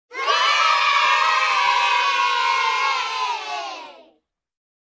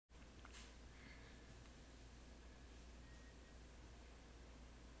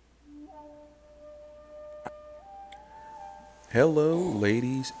Hello,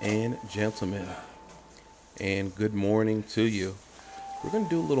 ladies and gentlemen, and good morning to you. We're going to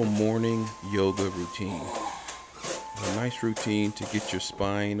do a little morning yoga routine. A nice routine to get your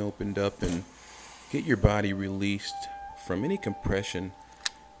spine opened up and get your body released from any compression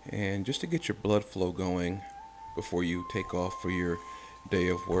and just to get your blood flow going before you take off for your day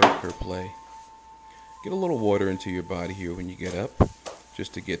of work or play. Get a little water into your body here when you get up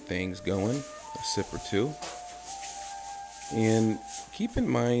just to get things going, a sip or two. And keep in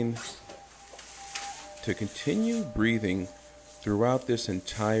mind to continue breathing throughout this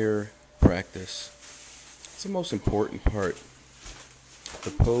entire practice. It's the most important part.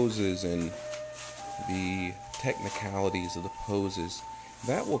 The poses and the technicalities of the poses,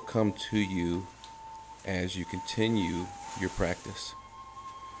 that will come to you as you continue your practice.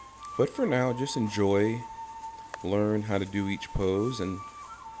 But for now, just enjoy, learn how to do each pose, and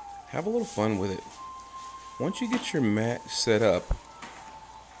have a little fun with it. Once you get your mat set up,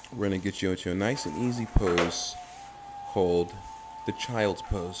 we're going to get you into a nice and easy pose called the child's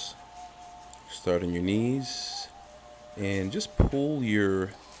pose. Start on your knees and just pull your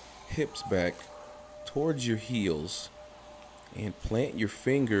hips back towards your heels and plant your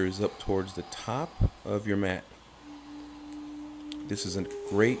fingers up towards the top of your mat. This is a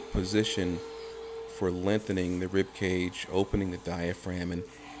great position for lengthening the rib cage, opening the diaphragm, and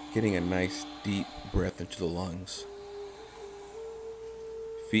getting a nice deep breath into the lungs.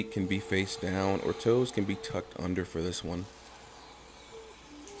 Feet can be face down or toes can be tucked under for this one.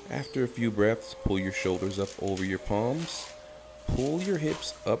 After a few breaths, pull your shoulders up over your palms, pull your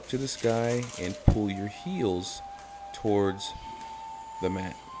hips up to the sky, and pull your heels towards the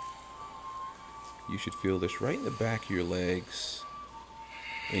mat. You should feel this right in the back of your legs,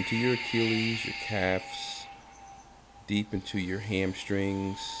 into your Achilles, your calves, deep into your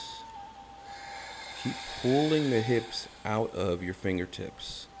hamstrings. Keep pulling the hips out of your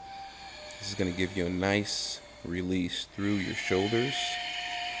fingertips. This is going to give you a nice release through your shoulders,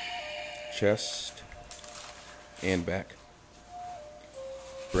 chest, and back.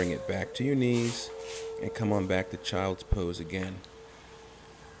 Bring it back to your knees and come on back to child's pose again.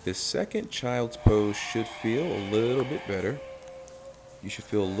 This second child's pose should feel a little bit better. You should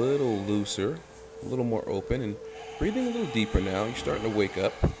feel a little looser, a little more open, and breathing a little deeper now. You're starting to wake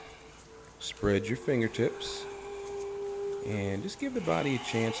up. Spread your fingertips and just give the body a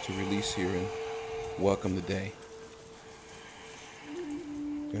chance to release here and welcome the day.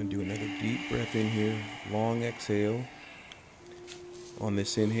 Gonna do another deep breath in here, long exhale. On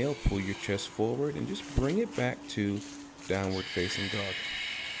this inhale, pull your chest forward and just bring it back to downward facing dog.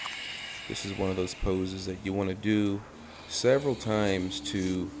 This is one of those poses that you want to do several times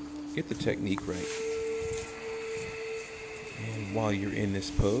to get the technique right. And while you're in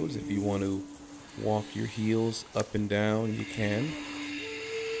this pose, if you want to walk your heels up and down, you can.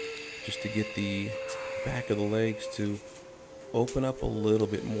 Just to get the back of the legs to open up a little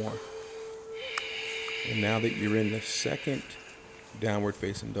bit more. And now that you're in the second downward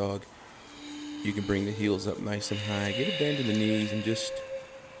facing dog, you can bring the heels up nice and high. Get a bend in the knees and just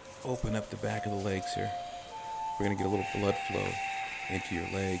open up the back of the legs here. We're going to get a little blood flow into your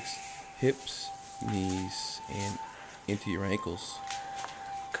legs, hips, knees, and into your ankles.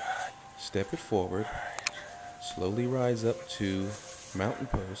 Step it forward. Slowly rise up to mountain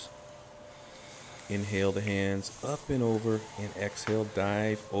pose. Inhale the hands up and over, and exhale,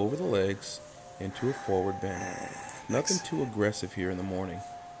 dive over the legs into a forward bend. Nothing too aggressive here in the morning.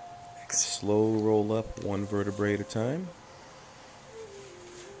 Slow roll up one vertebrae at a time.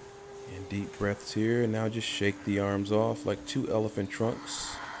 And deep breaths here. And now just shake the arms off like two elephant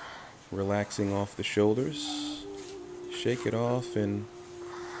trunks, relaxing off the shoulders. Shake it off and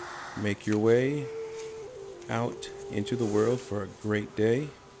make your way out into the world for a great day.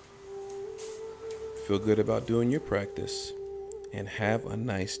 Feel good about doing your practice and have a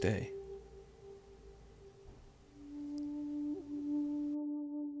nice day.